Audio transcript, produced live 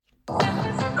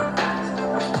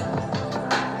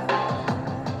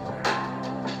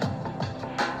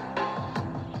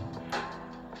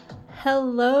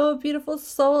Hello, beautiful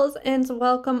souls, and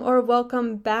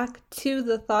welcome back to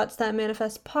the Thoughts That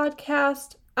Manifest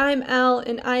podcast. I'm Elle,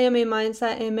 and I am a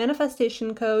mindset and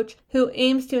manifestation coach who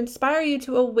aims to inspire you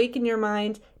to awaken your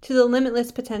mind to the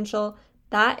limitless potential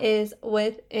that is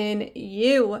within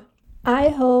you. I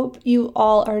hope you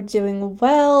all are doing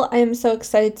well. I am so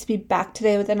excited to be back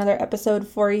today with another episode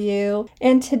for you.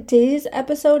 And today's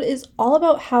episode is all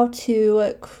about how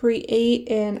to create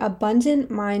an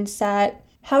abundant mindset,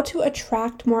 how to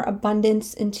attract more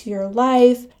abundance into your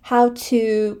life, how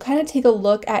to kind of take a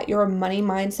look at your money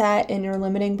mindset and your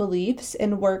limiting beliefs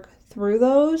and work through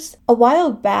those. A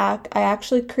while back, I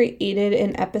actually created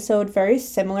an episode very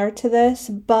similar to this,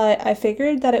 but I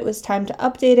figured that it was time to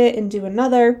update it and do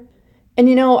another. And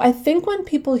I think when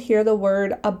people hear the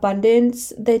word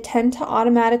abundance, they tend to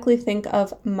automatically think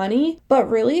of money, but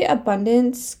really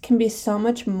abundance can be so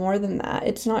much more than that.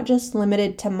 It's not just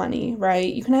limited to money,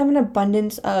 right? You can have an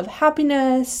abundance of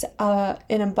happiness,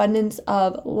 an abundance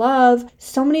of love,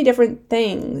 so many different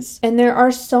things. And there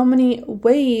are so many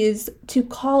ways to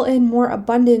call in more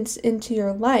abundance into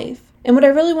your life. And what I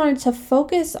really wanted to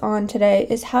focus on today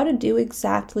is how to do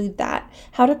exactly that,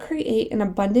 how to create an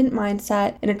abundant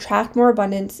mindset and attract more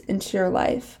abundance into your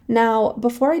life. Now,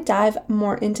 before I dive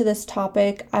more into this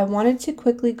topic, I wanted to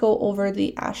quickly go over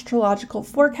the astrological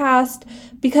forecast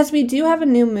because we do have a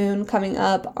new moon coming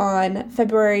up on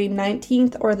February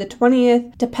 19th or the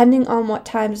 20th, depending on what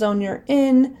time zone you're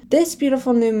in. This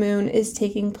beautiful new moon is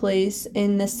taking place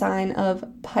in the sign of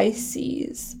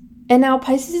Pisces. And now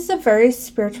Pisces is a very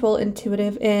spiritual,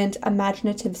 intuitive, and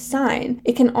imaginative sign.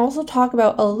 It can also talk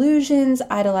about illusions,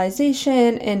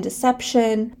 idolization, and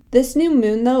deception. This new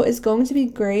moon, though, is going to be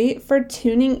great for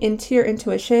tuning into your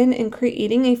intuition and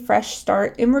creating a fresh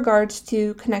start in regards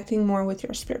to connecting more with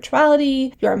your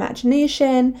spirituality, your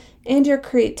imagination, and your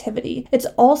creativity. It's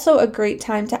also a great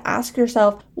time to ask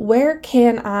yourself, where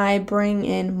can I bring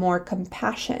in more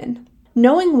compassion?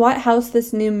 Knowing what house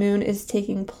this new moon is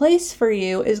taking place for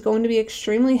you is going to be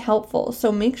extremely helpful,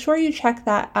 so make sure you check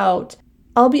that out.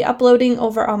 I'll be uploading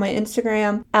over on my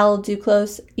Instagram,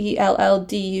 EllDuclos,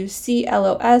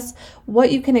 ELLDUCLOS,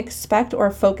 what you can expect or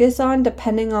focus on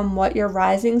depending on what your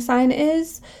rising sign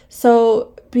is.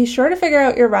 So be sure to figure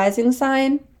out your rising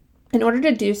sign. In order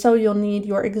to do so, you'll need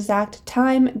your exact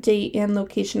time, date, and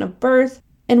location of birth.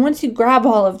 And once you grab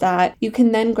all of that, you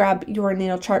can then grab your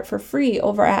natal chart for free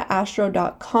over at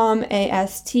astro.com,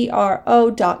 astro.com.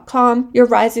 Your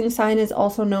rising sign is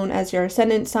also known as your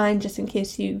ascendant sign, just in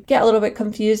case you get a little bit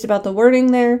confused about the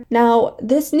wording there. Now,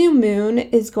 this new moon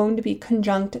is going to be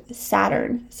conjunct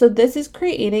Saturn. So this is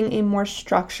creating a more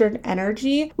structured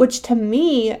energy, which to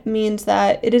me means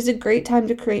that it is a great time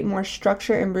to create more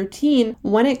structure and routine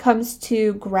when it comes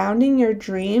to grounding your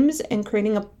dreams and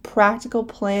creating a practical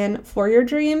plan for your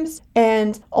dreams,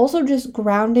 and also just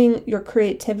grounding your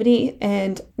creativity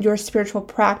and your spiritual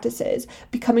practices,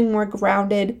 becoming more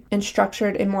grounded and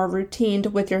structured and more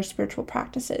routined with your spiritual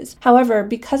practices. However,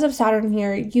 because of Saturn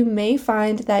here, you may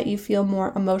find that you feel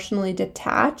more emotionally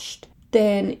detached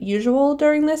than usual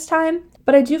during this time.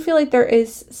 But I do feel like there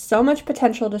is so much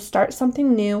potential to start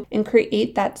something new and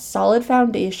create that solid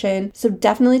foundation. So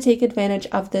definitely take advantage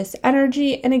of this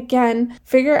energy. And again,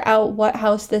 figure out what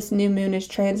house this new moon is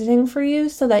transiting for you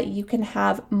so that you can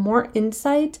have more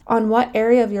insight on what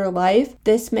area of your life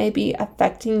this may be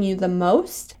affecting you the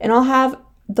most. And I'll have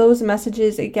those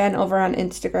messages again over on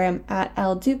Instagram at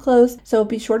EllDuclos. So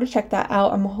be sure to check that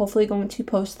out. I'm hopefully going to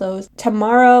post those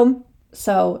tomorrow.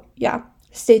 So yeah.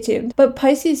 Stay tuned. But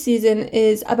Pisces season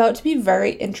is about to be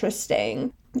very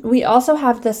interesting. We also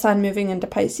have the sun moving into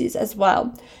Pisces as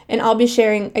well. And I'll be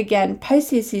sharing, again,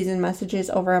 Pisces season messages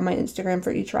over on my Instagram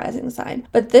for each rising sign.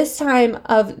 But this time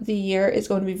of the year is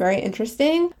going to be very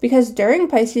interesting because during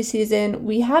Pisces season,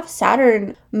 we have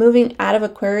Saturn moving out of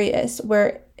Aquarius,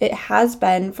 where it has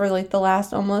been for like the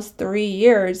last almost 3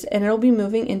 years, and it'll be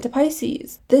moving into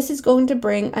Pisces. This is going to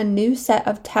bring a new set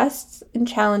of tests and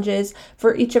challenges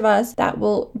for each of us that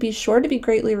will be sure to be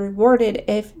greatly rewarded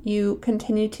if you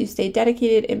continue to stay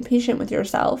dedicated and patient with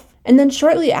yourself. And then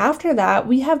shortly after that,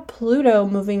 we have Pluto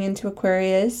moving into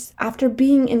Aquarius after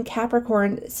being in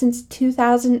Capricorn since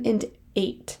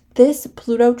 2008. This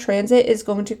Pluto transit is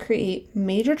going to create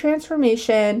major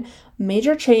transformation,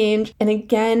 major change. And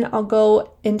again, I'll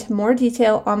go into more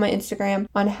detail on my Instagram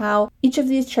on how each of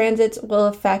these transits will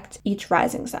affect each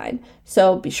rising sign.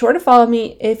 So be sure to follow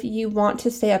me if you want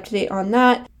to stay up to date on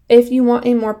that. If you want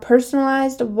a more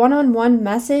personalized one-on-one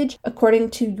message according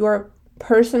to your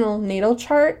personal natal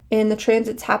chart and the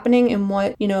transits happening and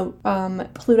what,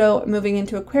 Pluto moving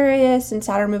into Aquarius and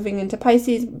Saturn moving into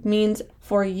Pisces means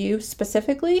for you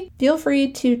specifically, feel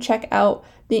free to check out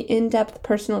the in-depth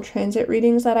personal transit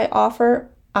readings that I offer.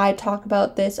 I talk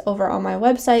about this over on my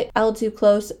website,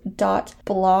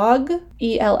 elduclos.blog,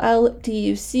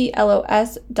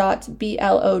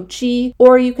 elduclos.blog,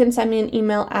 or you can send me an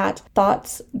email at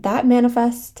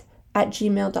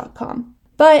thoughtsthatmanifest@gmail.com.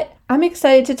 But I'm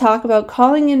excited to talk about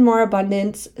calling in more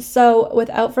abundance, so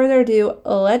without further ado,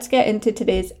 let's get into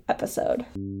today's episode.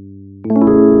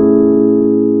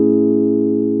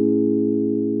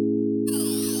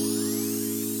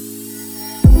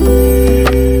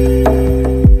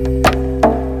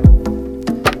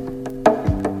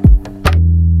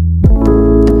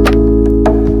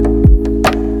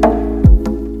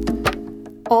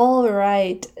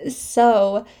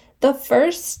 So the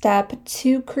first step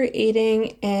to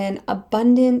creating an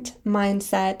abundant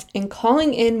mindset and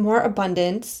calling in more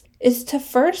abundance is to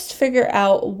first figure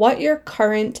out what your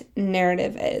current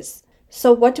narrative is.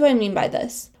 So what do I mean by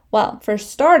this? Well, for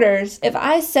starters, if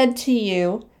I said to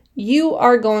you, you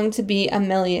are going to be a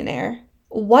millionaire,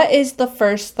 what is the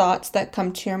first thoughts that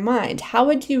come to your mind? How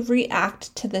would you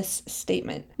react to this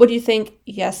statement? Would you think,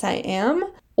 yes, I am?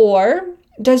 Or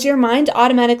does your mind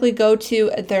automatically go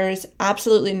to, there's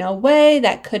absolutely no way,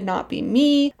 that could not be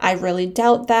me, I really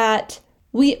doubt that?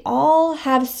 We all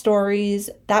have stories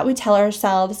that we tell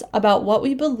ourselves about what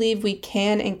we believe we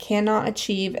can and cannot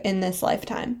achieve in this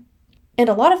lifetime. And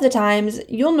a lot of the times,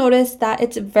 you'll notice that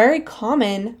it's very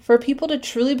common for people to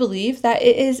truly believe that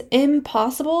it is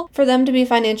impossible for them to be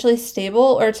financially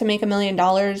stable or to make $1 million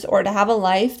or to have a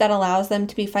life that allows them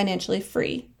to be financially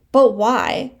free. But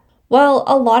why? Well,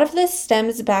 a lot of this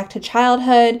stems back to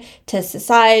childhood, to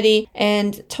society,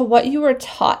 and to what you were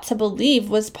taught to believe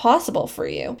was possible for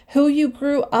you, who you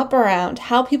grew up around,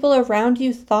 how people around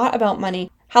you thought about money,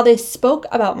 how they spoke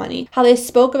about money, how they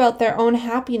spoke about their own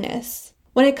happiness.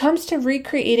 When it comes to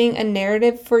recreating a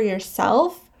narrative for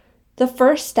yourself, the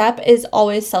first step is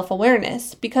always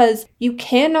self-awareness, because you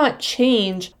cannot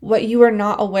change what you are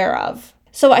not aware of.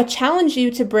 So I challenge you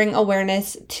to bring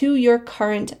awareness to your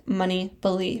current money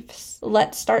beliefs.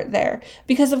 Let's start there,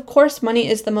 because of course money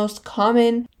is the most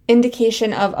common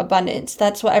indication of abundance.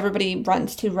 That's what everybody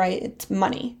runs to, right? It's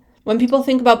money. When people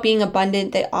think about being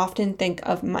abundant, they often think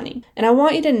of money. And I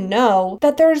want you to know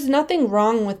that there's nothing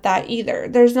wrong with that either.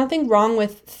 There's nothing wrong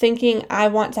with thinking I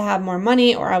want to have more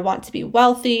money or I want to be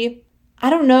wealthy. I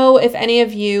don't know if any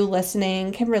of you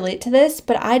listening can relate to this,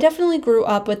 but I definitely grew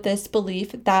up with this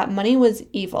belief that money was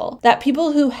evil, that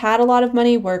people who had a lot of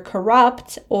money were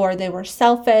corrupt or they were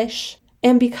selfish.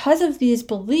 And because of these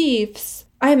beliefs,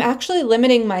 I'm actually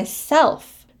limiting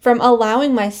myself from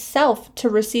allowing myself to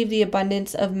receive the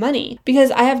abundance of money,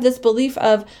 because I have this belief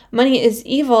of money is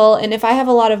evil, and if I have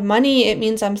a lot of money, it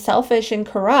means I'm selfish and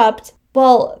corrupt.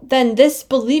 Well, then this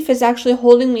belief is actually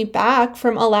holding me back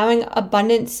from allowing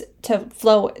abundance to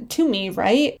flow to me,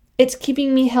 right? It's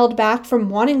keeping me held back from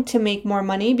wanting to make more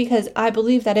money because I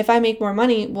believe that if I make more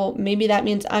money, well, maybe that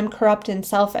means I'm corrupt and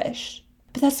selfish.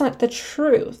 But that's not the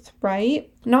truth,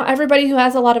 right? Not everybody who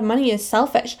has a lot of money is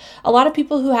selfish. A lot of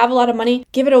people who have a lot of money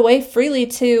give it away freely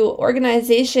to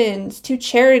organizations, to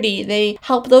charity. They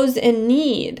help those in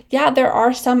need. Yeah, there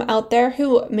are some out there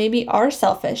who maybe are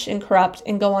selfish and corrupt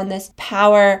and go on this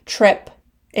power trip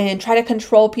and try to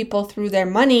control people through their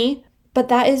money. But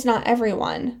that is not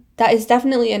everyone. That is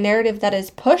definitely a narrative that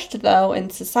is pushed, though, in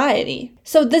society.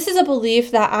 So this is a belief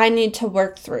that I need to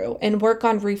work through and work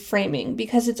on reframing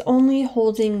because it's only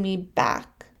holding me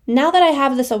back. Now that I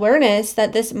have this awareness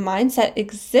that this mindset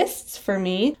exists for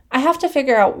me, I have to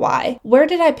figure out why. Where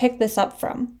did I pick this up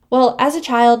from? Well, as a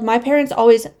child, my parents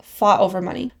always fought over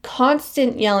money,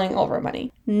 constant yelling over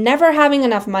money, never having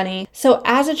enough money. So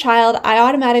as a child, I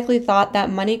automatically thought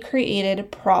that money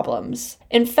created problems.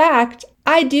 In fact,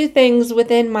 I do things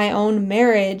within my own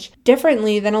marriage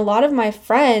differently than a lot of my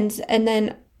friends, and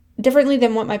then differently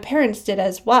than what my parents did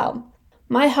as well.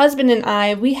 My husband and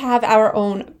I, we have our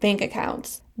own bank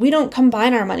accounts. We don't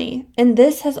combine our money, and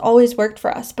this has always worked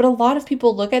for us. But a lot of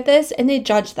people look at this and they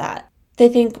judge that. They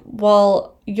think,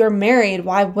 well, you're married,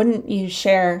 why wouldn't you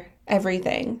share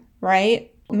everything, right?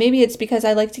 Maybe it's because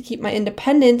I like to keep my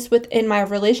independence within my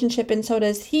relationship, and so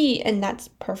does he, and that's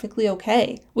perfectly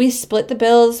okay. We split the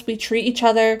bills, we treat each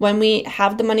other when we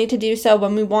have the money to do so,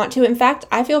 when we want to. In fact,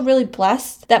 I feel really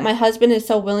blessed that my husband is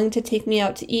so willing to take me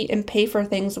out to eat and pay for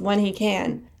things when he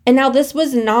can. And now this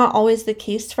was not always the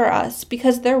case for us,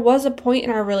 because there was a point in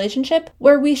our relationship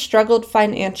where we struggled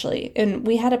financially and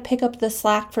we had to pick up the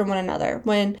slack from one another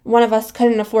when one of us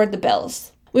couldn't afford the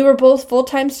bills. We were both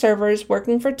full-time servers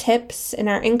working for tips, and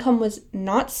our income was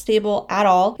not stable at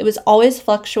all. It was always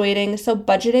fluctuating, so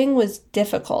budgeting was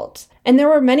difficult. And there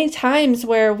were many times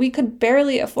where we could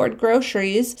barely afford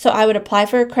groceries, so I would apply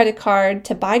for a credit card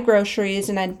to buy groceries,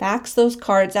 and I'd max those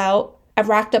cards out. I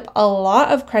racked up a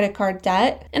lot of credit card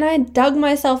debt, and I dug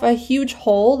myself a huge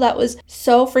hole that was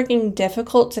so freaking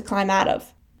difficult to climb out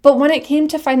of. But when it came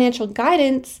to financial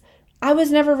guidance, I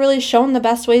was never really shown the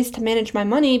best ways to manage my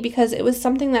money because it was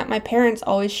something that my parents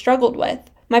always struggled with.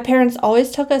 My parents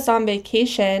always took us on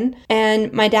vacation,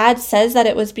 and my dad says that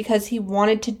it was because he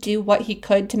wanted to do what he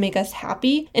could to make us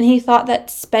happy, and he thought that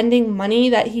spending money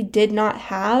that he did not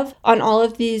have on all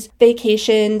of these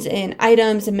vacations and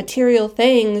items and material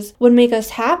things would make us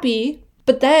happy.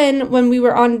 But then when we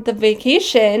were on the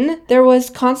vacation, there was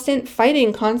constant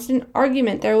fighting, constant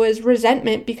argument. There was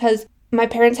resentment because my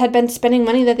parents had been spending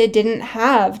money that they didn't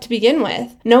have to begin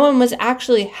with. No one was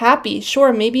actually happy.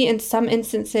 Sure, maybe in some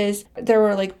instances, there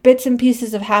were like bits and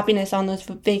pieces of happiness on those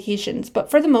vacations. But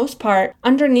for the most part,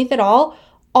 underneath it all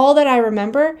that I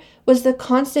remember was the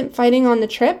constant fighting on the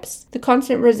trips, the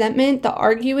constant resentment, the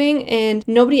arguing, and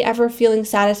nobody ever feeling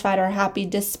satisfied or happy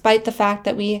despite the fact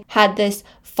that we had this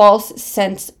false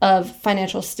sense of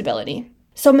financial stability.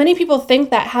 So many people think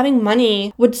that having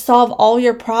money would solve all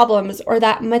your problems or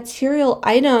that material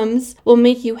items will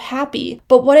make you happy.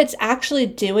 But what it's actually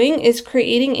doing is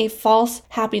creating a false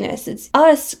happiness. It's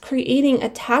us creating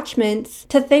attachments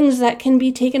to things that can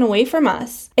be taken away from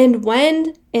us. And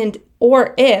when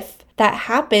or if that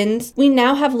happens, we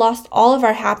now have lost all of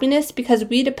our happiness because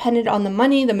we depended on the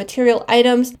money, the material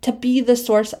items to be the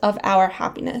source of our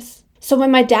happiness. So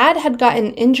when my dad had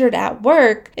gotten injured at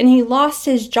work and he lost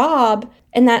his job,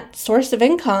 and that source of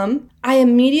income, I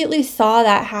immediately saw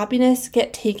that happiness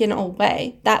get taken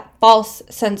away. That false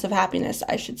sense of happiness,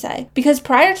 I should say. Because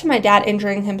prior to my dad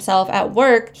injuring himself at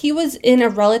work, he was in a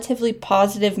relatively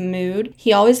positive mood.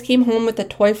 He always came home with a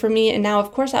toy for me. And now,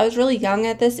 of course, I was really young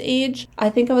at this age. I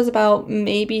think I was about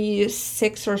maybe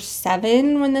 6 or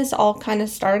 7 when this all kind of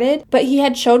started. But he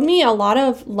had showed me a lot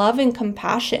of love and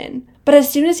compassion. But as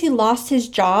soon as he lost his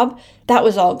job, that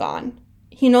was all gone.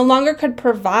 He no longer could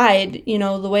provide,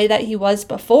 the way that he was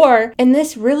before, and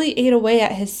this really ate away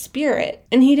at his spirit.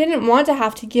 And he didn't want to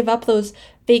have to give up those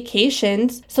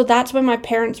vacations, so that's when my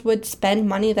parents would spend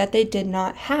money that they did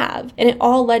not have. And it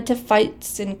all led to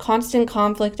fights and constant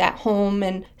conflict at home.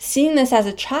 And seeing this as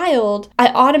a child, I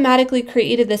automatically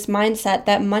created this mindset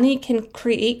that money can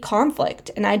create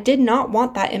conflict, and I did not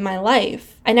want that in my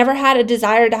life. I never had a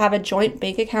desire to have a joint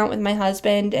bank account with my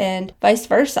husband and vice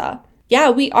versa. Yeah,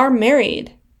 we are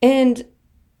married, and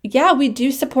yeah, we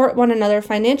do support one another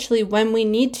financially when we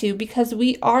need to because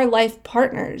we are life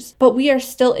partners, but we are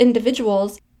still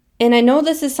individuals. And I know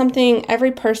this is something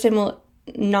every person will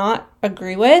not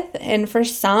agree with, and for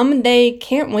some, they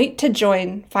can't wait to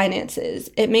join finances.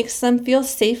 It makes them feel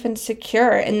safe and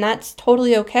secure, and that's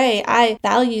totally okay. I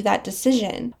value that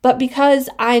decision. But because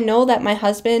I know that my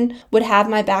husband would have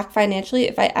my back financially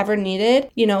if I ever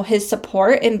needed, his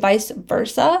support and vice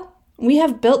versa, we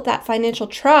have built that financial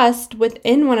trust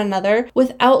within one another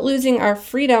without losing our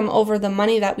freedom over the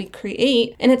money that we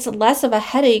create, and it's less of a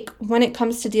headache when it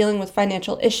comes to dealing with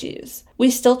financial issues. We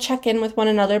still check in with one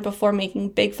another before making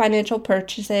big financial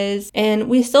purchases, and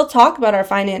we still talk about our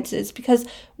finances because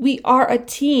we are a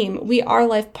team. We are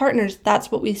life partners.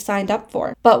 That's what we signed up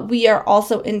for. But we are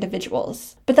also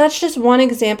individuals. But that's just one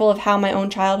example of how my own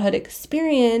childhood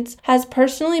experience has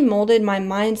personally molded my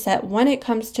mindset when it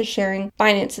comes to sharing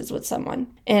finances with someone.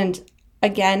 And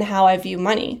again, how I view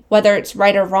money. Whether it's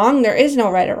right or wrong, there is no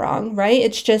right or wrong, right?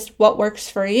 It's just what works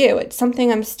for you. It's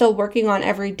something I'm still working on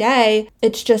every day.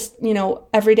 It's just,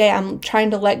 every day I'm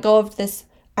trying to let go of this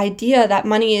idea that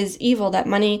money is evil, that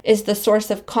money is the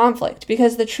source of conflict,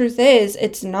 because the truth is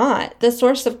it's not. The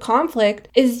source of conflict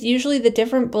is usually the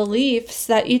different beliefs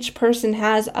that each person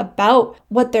has about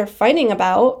what they're fighting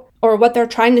about or what they're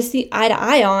trying to see eye to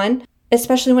eye on,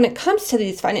 especially when it comes to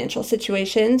these financial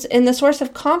situations. And the source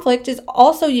of conflict is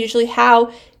also usually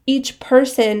how each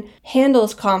person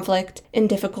handles conflict in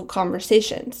difficult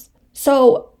conversations.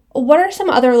 So, what are some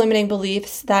other limiting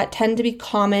beliefs that tend to be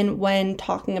common when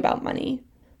talking about money?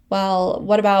 Well,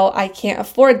 what about I can't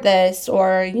afford this,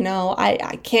 or,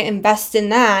 I can't invest in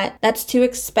that. That's too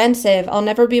expensive. I'll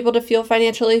never be able to feel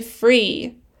financially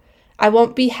free. I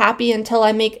won't be happy until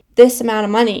I make this amount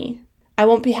of money. I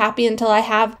won't be happy until I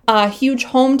have a huge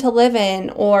home to live in,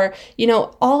 or,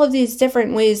 all of these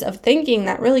different ways of thinking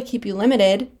that really keep you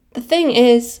limited. The thing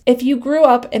is, if you grew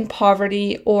up in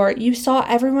poverty or you saw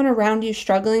everyone around you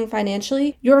struggling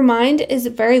financially, your mind is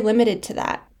very limited to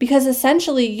that. because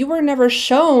essentially you were never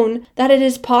shown that it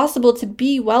is possible to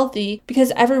be wealthy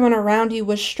because everyone around you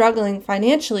was struggling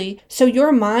financially. So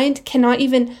your mind cannot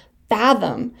even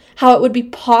fathom how it would be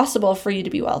possible for you to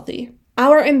be wealthy.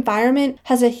 Our environment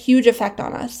has a huge effect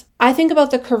on us. I think about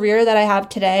the career that I have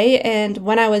today, and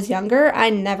when I was younger,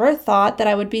 I never thought that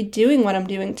I would be doing what I'm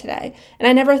doing today, and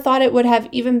I never thought it would have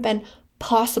even been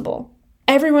possible.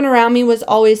 Everyone around me was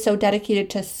always so dedicated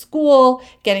to school,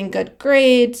 getting good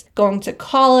grades, going to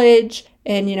college,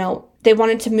 and they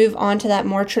wanted to move on to that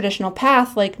more traditional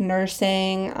path like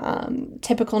nursing,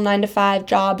 typical 9-to-5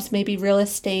 jobs, maybe real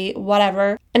estate,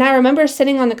 whatever. And I remember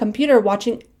sitting on the computer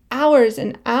watching hours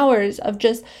and hours of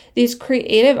just these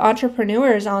creative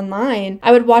entrepreneurs online.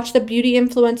 I would watch the beauty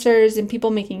influencers and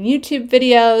people making YouTube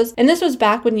videos. And this was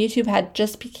back when YouTube had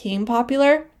just became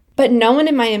popular. But no one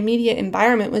in my immediate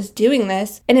environment was doing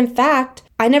this. And in fact,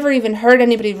 I never even heard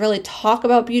anybody really talk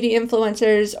about beauty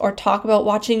influencers or talk about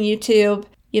watching YouTube.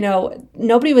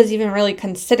 Nobody was even really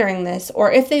considering this.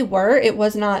 Or if they were, it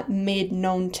was not made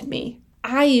known to me.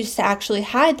 I used to actually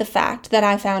hide the fact that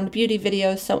I found beauty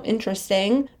videos so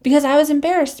interesting because I was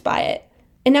embarrassed by it.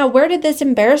 And now where did this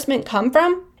embarrassment come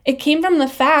from? It came from the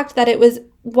fact that it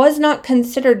was not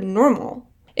considered normal.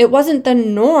 It wasn't the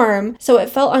norm, so it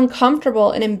felt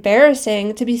uncomfortable and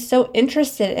embarrassing to be so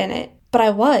interested in it. But I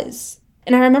was.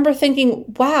 And I remember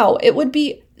thinking, wow, it would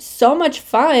be so much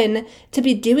fun to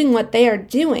be doing what they are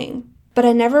doing. But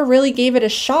I never really gave it a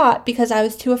shot because I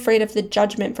was too afraid of the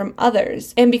judgment from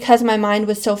others. And because my mind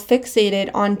was so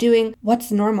fixated on doing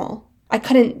what's normal. I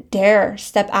couldn't dare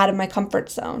step out of my comfort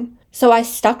zone. So I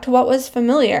stuck to what was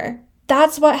familiar.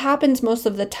 That's what happens most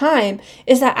of the time,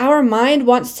 is that our mind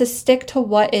wants to stick to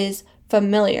what is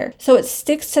familiar. So it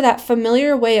sticks to that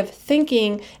familiar way of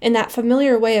thinking and that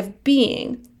familiar way of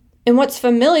being. And what's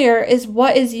familiar is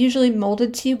what is usually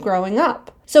molded to you growing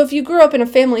up. So if you grew up in a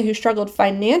family who struggled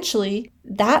financially,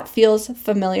 that feels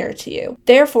familiar to you.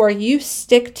 Therefore, you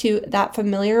stick to that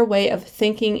familiar way of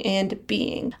thinking and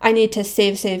being. I need to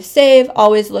save,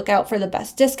 always look out for the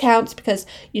best discounts because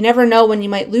you never know when you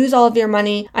might lose all of your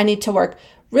money. I need to work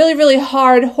really, really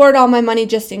hard, hoard all my money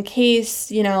just in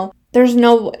case, there's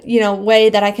no, way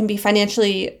that I can be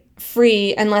financially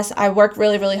free unless I work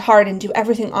really, really hard and do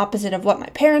everything opposite of what my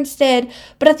parents did.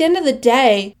 But at the end of the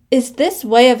day, is this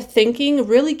way of thinking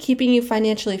really keeping you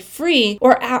financially free,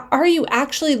 or are you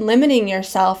actually limiting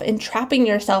yourself and trapping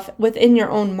yourself within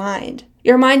your own mind?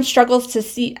 Your mind struggles to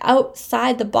see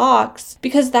outside the box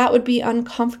because that would be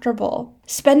uncomfortable.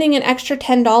 Spending an extra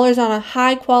 $10 on a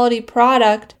high quality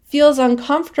product feels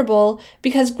uncomfortable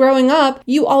because growing up,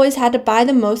 you always had to buy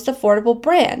the most affordable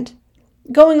brand.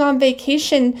 Going on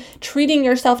vacation, treating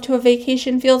yourself to a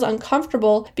vacation feels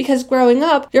uncomfortable because growing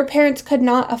up, your parents could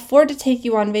not afford to take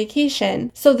you on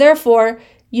vacation. So therefore,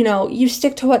 you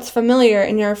stick to what's familiar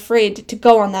and you're afraid to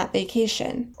go on that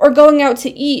vacation. Or going out to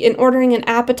eat and ordering an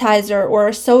appetizer or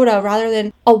a soda rather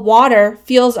than a water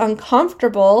feels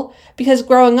uncomfortable because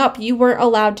growing up, you weren't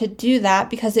allowed to do that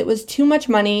because it was too much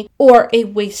money or a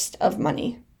waste of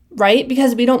money. Right?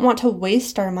 Because we don't want to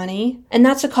waste our money. And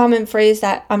that's a common phrase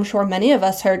that I'm sure many of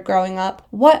us heard growing up.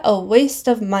 What a waste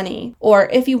of money. Or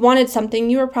if you wanted something,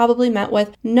 you were probably met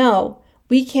with, no,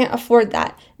 we can't afford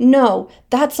that. No,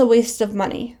 that's a waste of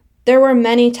money. There were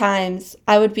many times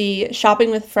I would be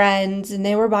shopping with friends and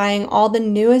they were buying all the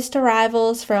newest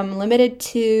arrivals from Limited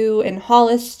 2 and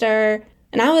Hollister.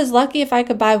 And I was lucky if I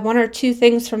could buy 1 or 2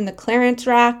 things from the clearance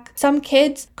rack. Some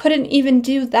kids couldn't even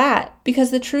do that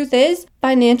because the truth is,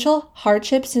 financial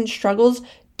hardships and struggles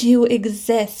do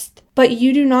exist. But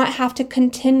you do not have to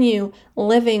continue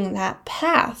living that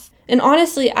path. And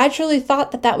honestly, I truly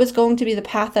thought that was going to be the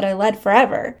path that I led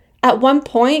forever. At one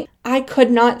point, I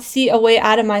could not see a way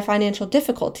out of my financial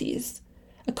difficulties.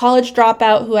 A college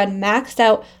dropout who had maxed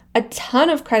out a ton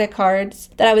of credit cards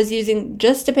that I was using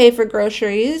just to pay for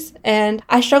groceries, and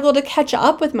I struggled to catch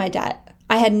up with my debt.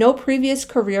 I had no previous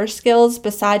career skills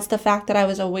besides the fact that I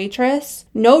was a waitress.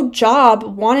 No job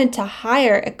wanted to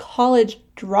hire a college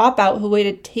dropout who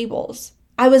waited tables.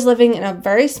 I was living in a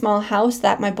very small house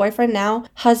that my boyfriend, now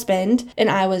husband, and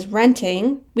I was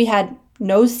renting. We had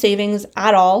no savings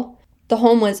at all. The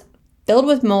home was filled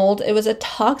with mold. It was a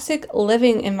toxic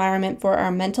living environment for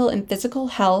our mental and physical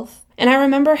health. And I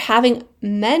remember having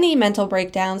many mental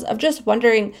breakdowns of just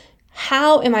wondering,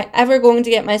 how am I ever going to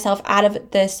get myself out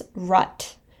of this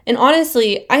rut? And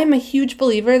honestly, I am a huge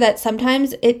believer that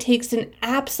sometimes it takes an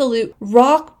absolute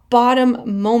rock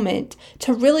bottom moment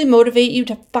to really motivate you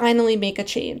to finally make a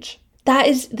change. That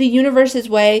is the universe's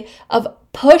way of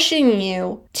pushing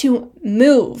you to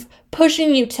move,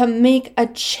 pushing you to make a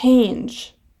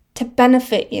change. to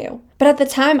benefit you. But at the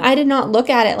time, I did not look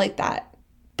at it like that.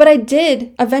 But I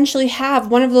did eventually have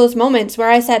one of those moments where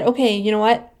I said, okay, you know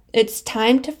what? It's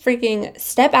time to freaking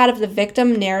step out of the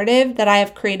victim narrative that I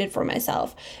have created for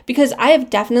myself, because I have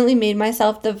definitely made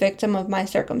myself the victim of my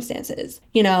circumstances.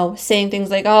 Saying things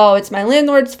like, oh, it's my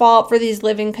landlord's fault for these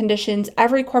living conditions.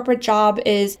 Every corporate job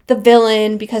is the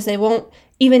villain because they won't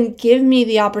even give me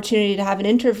the opportunity to have an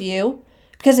interview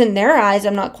because in their eyes,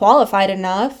 I'm not qualified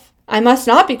enough. I must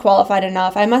not be qualified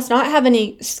enough. I must not have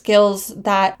any skills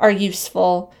that are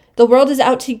useful. The world is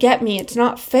out to get me. It's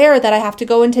not fair that I have to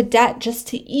go into debt just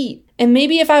to eat. And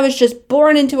maybe if I was just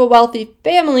born into a wealthy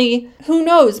family, who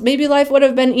knows? Maybe life would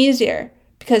have been easier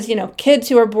because, kids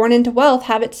who are born into wealth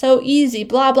have it so easy,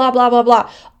 blah, blah, blah, blah,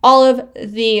 blah. All of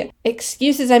the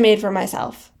excuses I made for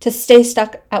myself to stay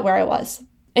stuck at where I was.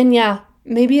 And yeah,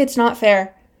 maybe it's not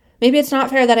fair. Maybe it's not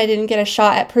fair that I didn't get a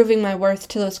shot at proving my worth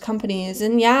to those companies.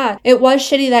 And yeah, it was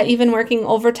shitty that even working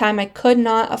overtime, I could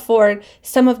not afford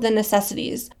some of the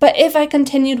necessities. But if I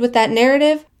continued with that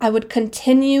narrative, I would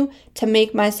continue to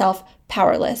make myself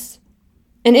powerless.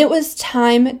 And it was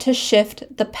time to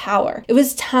shift the power. It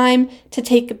was time to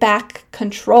take back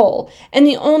control. And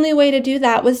the only way to do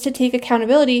that was to take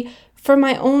accountability for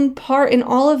my own part in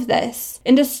all of this,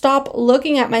 and to stop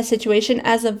looking at my situation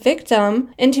as a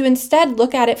victim and to instead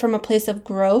look at it from a place of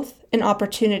growth and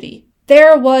opportunity.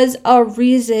 There was a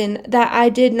reason that I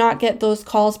did not get those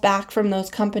calls back from those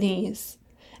companies.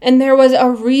 And there was a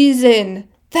reason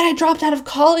that I dropped out of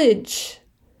college.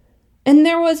 And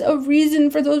there was a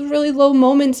reason for those really low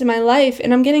moments in my life.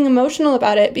 And I'm getting emotional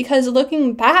about it because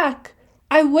looking back,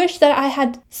 I wish that I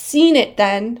had seen it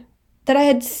then. That I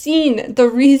had seen the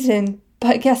reason,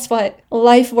 but guess what?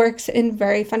 Life works in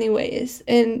very funny ways,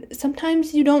 and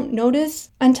sometimes you don't notice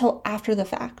until after the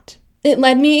fact. It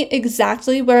led me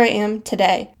exactly where I am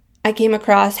today. I came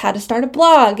across how to start a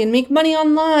blog and make money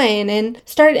online and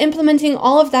started implementing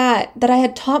all of that I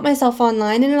had taught myself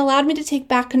online, and it allowed me to take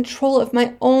back control of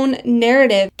my own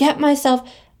narrative, get myself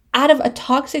out of a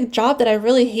toxic job that I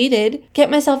really hated, get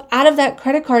myself out of that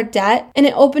credit card debt, and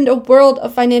it opened a world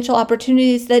of financial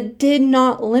opportunities that did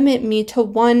not limit me to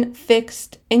one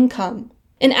fixed income.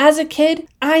 And as a kid,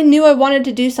 I knew I wanted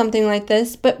to do something like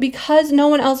this, but because no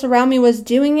one else around me was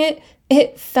doing it,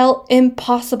 it felt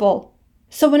impossible.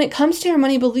 So when it comes to your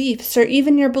money beliefs, or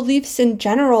even your beliefs in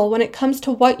general, when it comes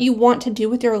to what you want to do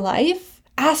with your life,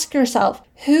 ask yourself,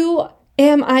 who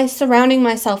am I surrounding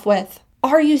myself with?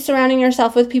 Are you surrounding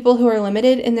yourself with people who are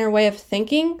limited in their way of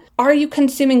thinking? Are you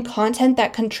consuming content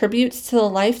that contributes to the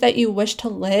life that you wish to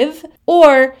live?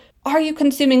 Or are you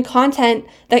consuming content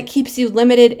that keeps you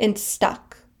limited and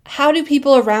stuck? How do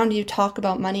people around you talk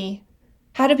about money?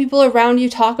 How do people around you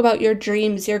talk about your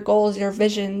dreams, your goals, your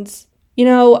visions?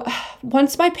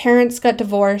 Once my parents got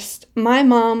divorced, my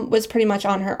mom was pretty much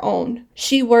on her own.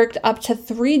 She worked up to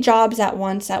 3 jobs at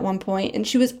once at one point, and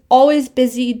she was always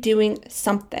busy doing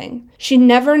something. She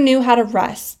never knew how to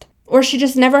rest, or she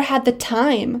just never had the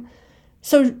time.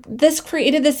 So this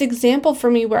created this example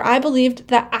for me where I believed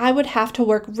that I would have to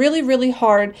work really, really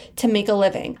hard to make a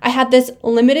living. I had this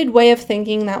limited way of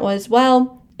thinking that was,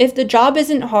 well, if the job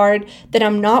isn't hard, then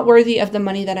I'm not worthy of the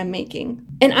money that I'm making.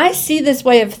 And I see this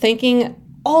way of thinking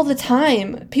all the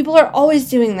time. People are always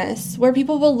doing this, where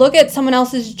people will look at someone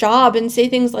else's job and say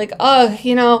things like, oh,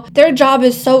 their job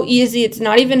is so easy. It's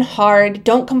not even hard.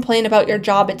 Don't complain about your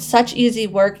job. It's such easy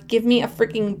work. Give me a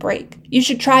freaking break. You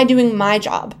should try doing my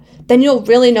job. Then you'll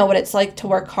really know what it's like to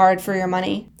work hard for your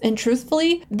money. And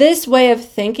truthfully, this way of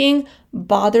thinking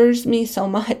bothers me so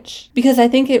much because I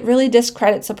think it really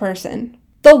discredits a person.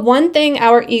 The one thing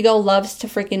our ego loves to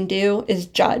freaking do is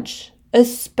judge,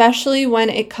 especially when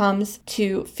it comes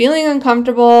to feeling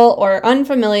uncomfortable or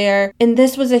unfamiliar. And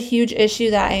this was a huge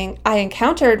issue that I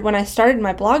encountered when I started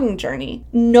my blogging journey.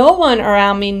 No one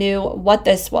around me knew what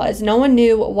this was. No one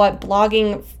knew what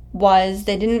blogging was.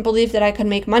 They didn't believe that I could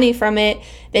make money from it.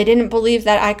 They didn't believe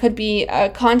that I could be a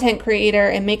content creator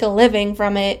and make a living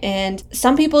from it. And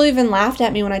some people even laughed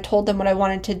at me when I told them what I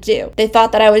wanted to do. They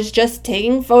thought that I was just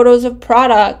taking photos of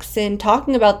products and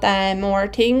talking about them, or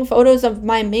taking photos of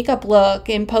my makeup look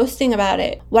and posting about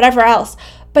it, whatever else.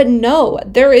 But no,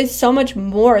 there is so much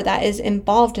more that is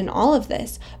involved in all of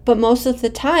this. But most of the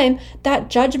time, that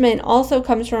judgment also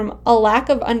comes from a lack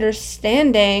of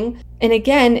understanding. And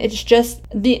again, it's just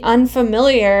the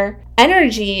unfamiliar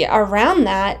energy around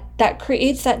that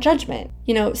creates that judgment.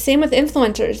 Same with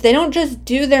influencers. They don't just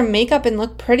do their makeup and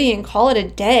look pretty and call it a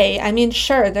day. I mean,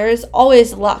 sure, there is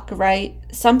always luck, right?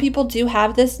 Some people do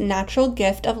have this natural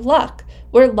gift of luck,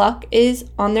 where luck is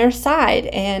on their side,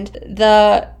 and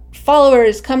the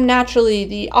followers come naturally,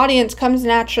 the audience comes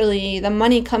naturally, the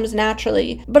money comes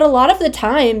naturally. But a lot of the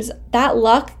times, that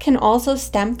luck can also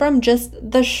stem from just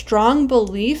the strong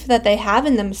belief that they have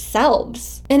in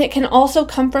themselves. And it can also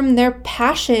come from their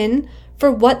passion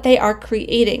for what they are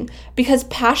creating, because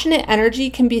passionate energy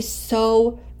can be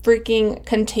so freaking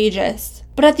contagious.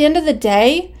 But at the end of the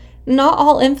day, not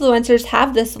all influencers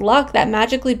have this luck that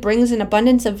magically brings an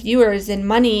abundance of viewers and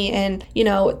money. And,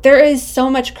 there is so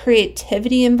much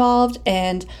creativity involved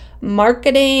and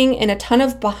marketing and a ton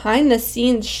of behind the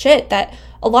scenes shit that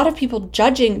a lot of people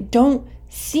judging don't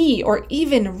see or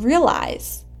even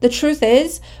realize. The truth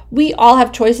is, we all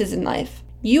have choices in life.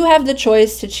 You have the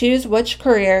choice to choose which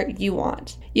career you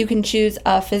want. You can choose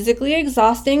a physically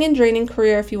exhausting and draining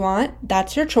career if you want.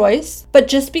 That's your choice. But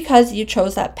just because you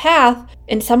chose that path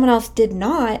and someone else did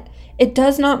not, it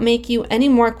does not make you any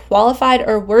more qualified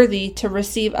or worthy to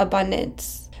receive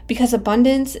abundance. Because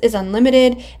abundance is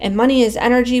unlimited and money is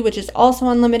energy, which is also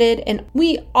unlimited. And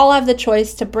we all have the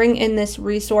choice to bring in this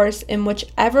resource in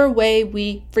whichever way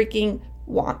we freaking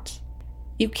want.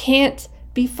 You can't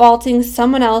be faulting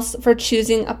someone else for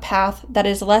choosing a path that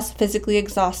is less physically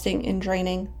exhausting and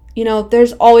draining.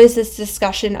 There's always this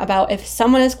discussion about if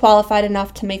someone is qualified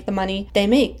enough to make the money they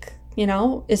make.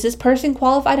 Is this person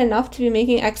qualified enough to be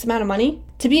making X amount of money?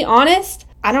 To be honest,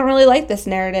 I don't really like this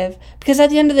narrative, because at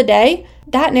the end of the day,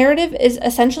 that narrative is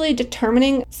essentially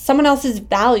determining someone else's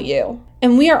value.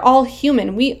 And we are all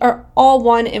human. We are all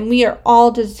one, and we are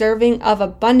all deserving of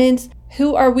abundance.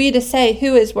 Who are we to say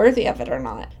who is worthy of it or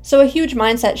not? So a huge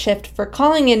mindset shift for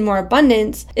calling in more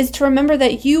abundance is to remember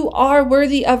that you are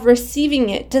worthy of receiving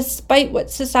it, despite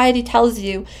what society tells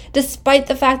you, despite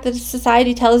the fact that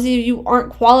society tells you you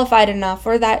aren't qualified enough,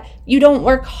 or that you don't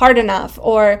work hard enough,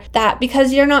 or that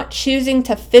because you're not choosing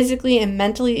to physically and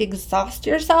mentally exhaust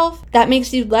yourself, that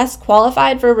makes you less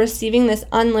qualified for receiving this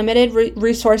unlimited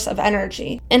resource of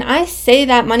energy. And I say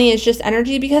that money is just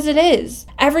energy because it is.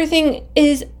 Everything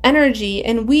is energy,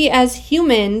 and we as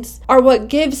humans are what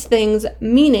gives things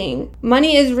meaning.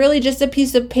 Money is really just a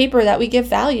piece of paper that we give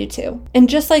value to. And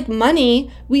just like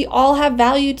money, we all have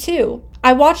value too.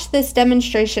 I watched this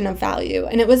demonstration of value,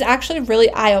 and it was actually really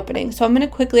eye-opening, so I'm going to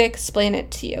quickly explain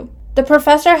it to you. The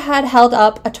professor had held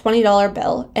up a $20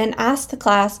 bill and asked the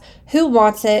class who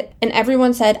wants it, and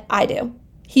everyone said, "I do."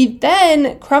 He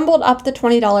then crumbled up the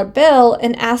 $20 bill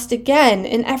and asked again,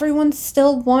 and everyone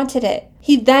still wanted it.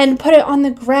 He then put it on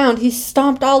the ground, he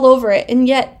stomped all over it, and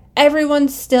yet everyone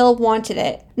still wanted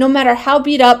it. No matter how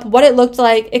beat up, what it looked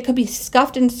like, it could be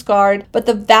scuffed and scarred, but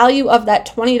the value of that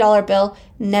 $20 bill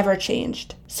never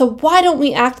changed. So why don't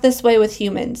we act this way with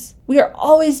humans? We are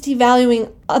always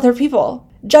devaluing other people,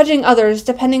 judging others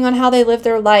depending on how they live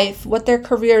their life, what their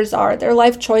careers are, their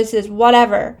life choices,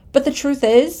 whatever. But the truth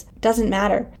is, it doesn't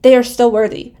matter. They are still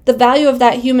worthy. The value of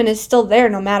that human is still there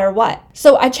no matter what.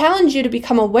 So I challenge you to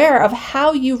become aware of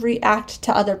how you react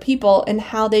to other people and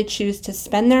how they choose to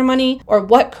spend their money or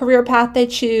what career path they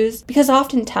choose, because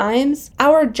oftentimes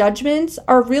our judgments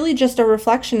are really just a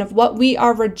reflection of what we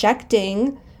are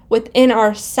rejecting within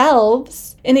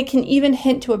ourselves, and it can even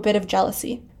hint to a bit of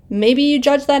jealousy. Maybe you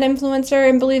judge that influencer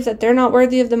and believe that they're not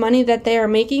worthy of the money that they are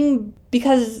making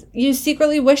because you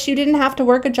secretly wish you didn't have to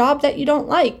work a job that you don't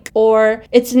like. Or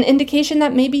it's an indication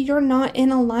that maybe you're not in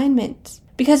alignment.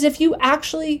 Because if you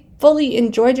actually fully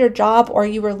enjoyed your job or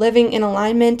you were living in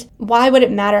alignment, why would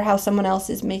it matter how someone else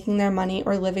is making their money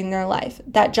or living their life?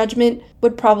 That judgment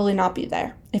would probably not be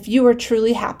there. If you were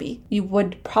truly happy, you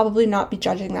would probably not be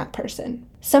judging that person.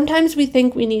 Sometimes we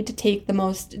think we need to take the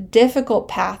most difficult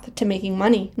path to making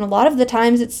money. And a lot of the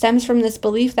times it stems from this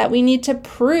belief that we need to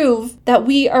prove that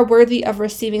we are worthy of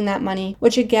receiving that money,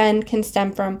 which again can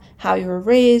stem from how you were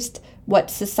raised, what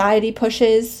society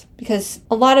pushes, because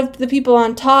a lot of the people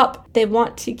on top, they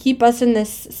want to keep us in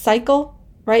this cycle,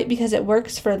 right? Because it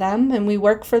works for them and we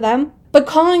work for them. But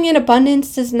calling in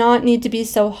abundance does not need to be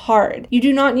so hard. You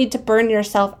do not need to burn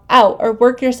yourself out or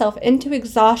work yourself into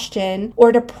exhaustion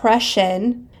or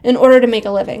depression in order to make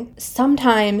a living.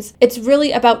 Sometimes it's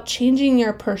really about changing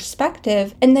your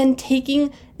perspective and then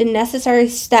taking the necessary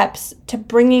steps to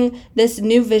bringing this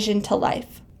new vision to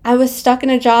life. I was stuck in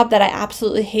a job that I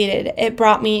absolutely hated. It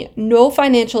brought me no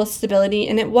financial stability,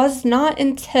 and it was not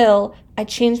until I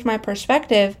changed my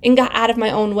perspective and got out of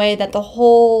my own way that the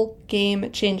whole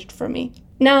game changed for me.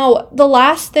 Now, the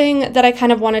last thing that I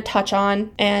kind of want to touch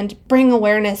on and bring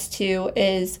awareness to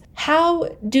is, how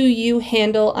do you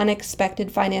handle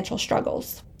unexpected financial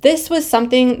struggles? This was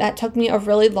something that took me a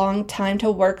really long time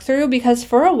to work through because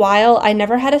for a while I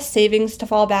never had a savings to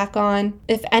fall back on.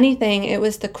 If anything, it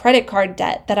was the credit card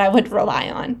debt that I would rely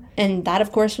on. And that,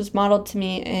 of course, was modeled to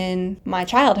me in my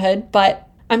childhood, but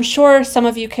I'm sure some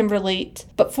of you can relate.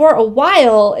 But for a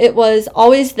while, it was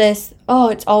always this,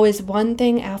 it's always one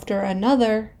thing after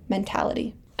another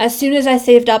mentality. As soon as I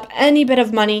saved up any bit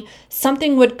of money,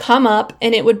 something would come up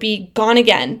and it would be gone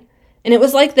again. And it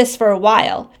was like this for a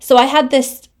while. So I had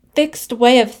this fixed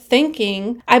way of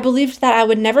thinking. I believed that I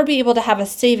would never be able to have a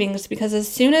savings because as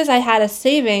soon as I had a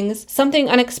savings, something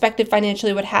unexpected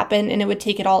financially would happen and it would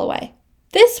take it all away.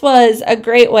 This was a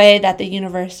great way that the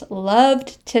universe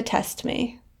loved to test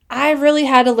me. I really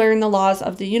had to learn the laws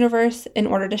of the universe in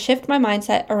order to shift my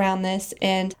mindset around this.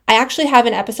 And I actually have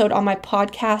an episode on my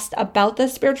podcast about the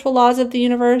spiritual laws of the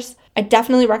universe. I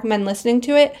definitely recommend listening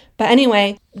to it. But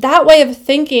anyway, that way of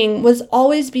thinking was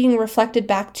always being reflected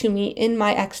back to me in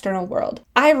my external world.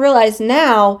 I realize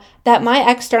now that my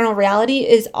external reality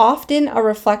is often a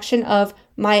reflection of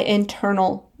my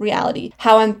internal reality,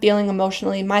 how I'm feeling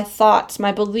emotionally, my thoughts,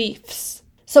 my beliefs.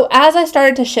 So as I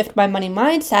started to shift my money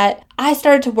mindset, I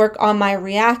started to work on my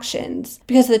reactions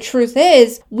because the truth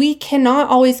is we cannot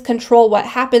always control what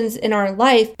happens in our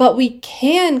life, but we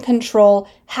can control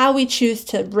how we choose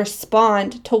to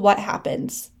respond to what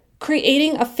happens.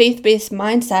 Creating a faith-based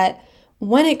mindset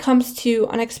when it comes to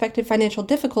unexpected financial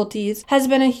difficulties has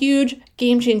been a huge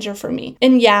game changer for me.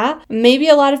 And yeah, maybe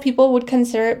a lot of people would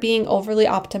consider it being overly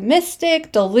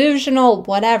optimistic, delusional,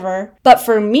 whatever. But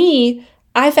for me,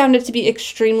 I found it to be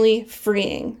extremely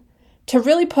freeing to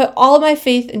really put all of my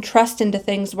faith and trust into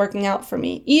things working out for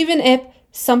me, even if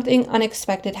something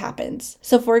unexpected happens.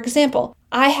 So for example,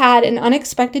 I had an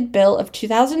unexpected bill of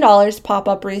 $2,000 pop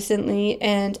up recently,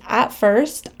 and at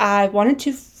first I wanted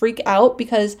to freak out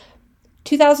because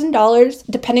 $2,000,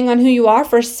 depending on who you are,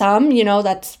 for some,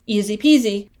 that's easy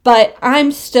peasy, but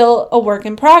I'm still a work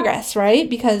in progress, right?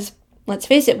 Because let's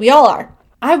face it, we all are.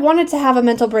 I wanted to have a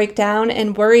mental breakdown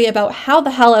and worry about how the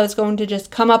hell I was going to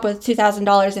just come up with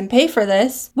 $2,000 and pay for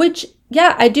this, which,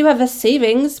 yeah, I do have a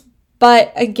savings,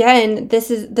 but again,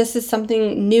 this is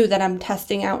something new that I'm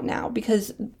testing out now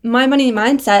because my money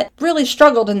mindset really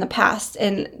struggled in the past,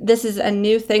 and this is a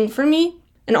new thing for me.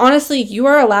 And honestly, you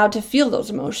are allowed to feel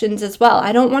those emotions as well.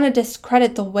 I don't want to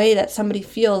discredit the way that somebody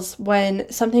feels when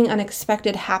something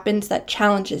unexpected happens that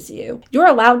challenges you. You're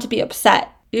allowed to be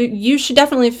upset. You should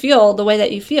definitely feel the way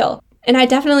that you feel. And I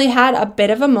definitely had a bit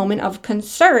of a moment of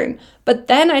concern. But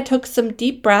then I took some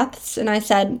deep breaths and I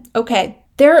said, okay,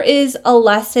 there is a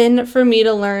lesson for me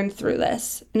to learn through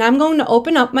this. And I'm going to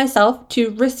open up myself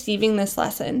to receiving this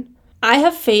lesson. I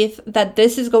have faith that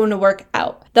this is going to work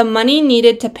out. The money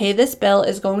needed to pay this bill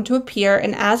is going to appear,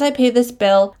 and as I pay this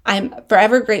bill, I'm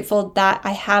forever grateful that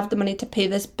I have the money to pay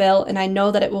this bill, and I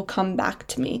know that it will come back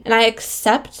to me. And I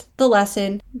accept the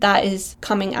lesson that is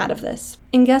coming out of this.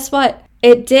 And guess what?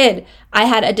 It did. I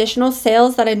had additional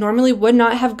sales that I normally would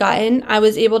not have gotten. I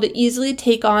was able to easily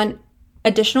take on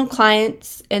additional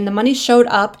clients, and the money showed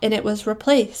up, and it was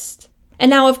replaced. And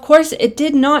now, of course, it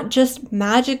did not just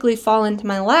magically fall into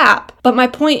my lap. But my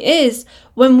point is,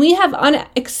 when we have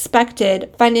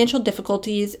unexpected financial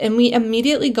difficulties and we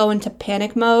immediately go into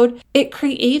panic mode, it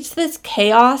creates this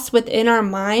chaos within our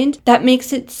mind that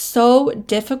makes it so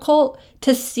difficult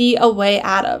to see a way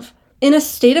out of. In a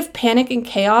state of panic and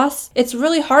chaos, it's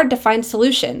really hard to find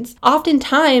solutions.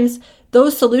 Oftentimes,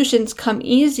 those solutions come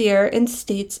easier in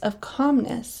states of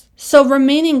calmness. So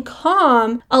remaining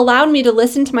calm allowed me to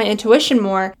listen to my intuition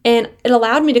more, and it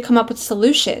allowed me to come up with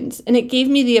solutions, and it gave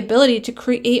me the ability to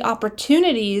create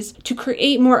opportunities to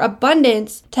create more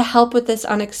abundance to help with this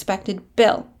unexpected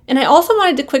bill. And I also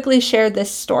wanted to quickly share this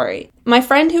story. My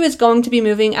friend who is going to be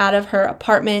moving out of her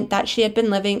apartment that she had been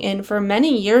living in for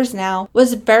many years now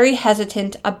was very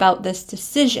hesitant about this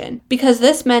decision because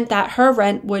this meant that her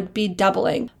rent would be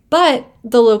doubling. But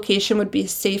the location would be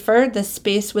safer, the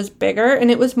space was bigger,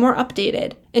 and it was more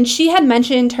updated. And she had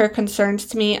mentioned her concerns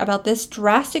to me about this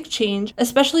drastic change,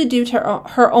 especially due to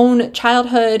her own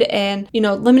childhood and,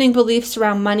 limiting beliefs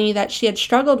around money that she had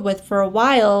struggled with for a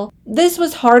while. This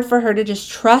was hard for her to just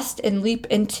trust and leap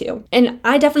into. And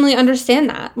I definitely understand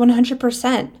that 100%.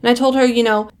 And I told her,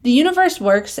 the universe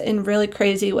works in really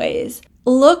crazy ways.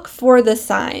 Look for the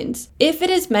signs. If it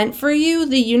is meant for you,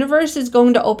 the universe is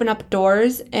going to open up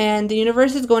doors and the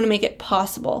universe is going to make it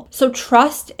possible. So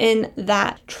trust in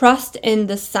that. Trust in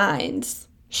the signs.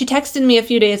 She texted me a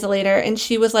few days later and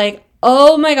she was like,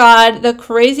 oh my God, the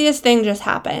craziest thing just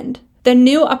happened. The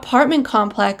new apartment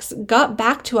complex got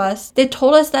back to us. They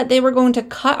told us that they were going to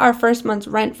cut our first month's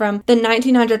rent from the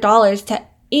 $1,900 to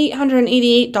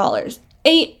 $888.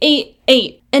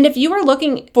 888. And if you are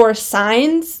looking for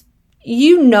signs,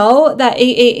 you know that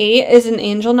 888 is an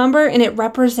angel number and it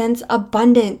represents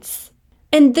abundance.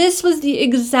 And this was the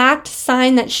exact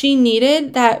sign that she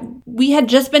needed that we had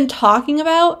just been talking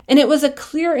about. And it was a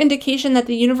clear indication that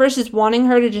the universe is wanting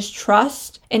her to just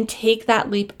trust and take that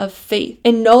leap of faith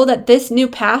and know that this new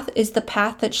path is the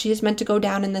path that she is meant to go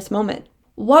down in this moment.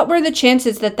 What were the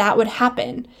chances that that would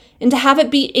happen? And to have it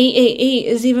be 888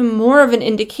 is even more of an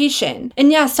indication. And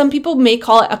yeah, some people may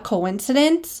call it a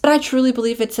coincidence, but I truly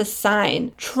believe it's a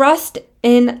sign. Trust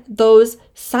in those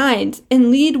signs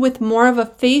and lead with more of a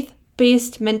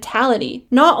faith-based mentality.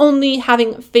 Not only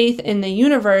having faith in the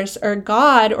universe or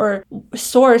God or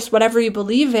source, whatever you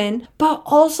believe in, but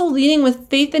also leading with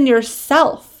faith in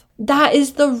yourself. That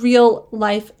is the real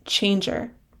life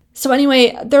changer. So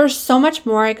anyway, there's so much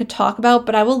more I could talk about,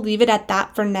 but I will leave it at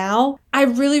that for now. I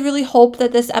really, really hope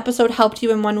that this episode helped you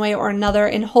in one way or another,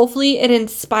 and hopefully it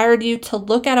inspired you to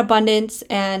look at abundance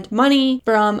and money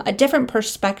from a different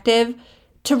perspective,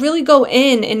 to really go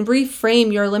in and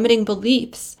reframe your limiting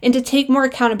beliefs, and to take more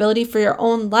accountability for your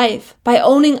own life by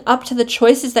owning up to the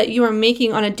choices that you are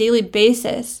making on a daily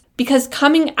basis, because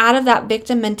coming out of that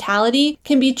victim mentality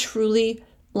can be truly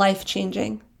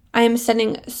life-changing. I am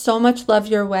sending so much love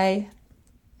your way.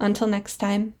 Until next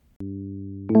time.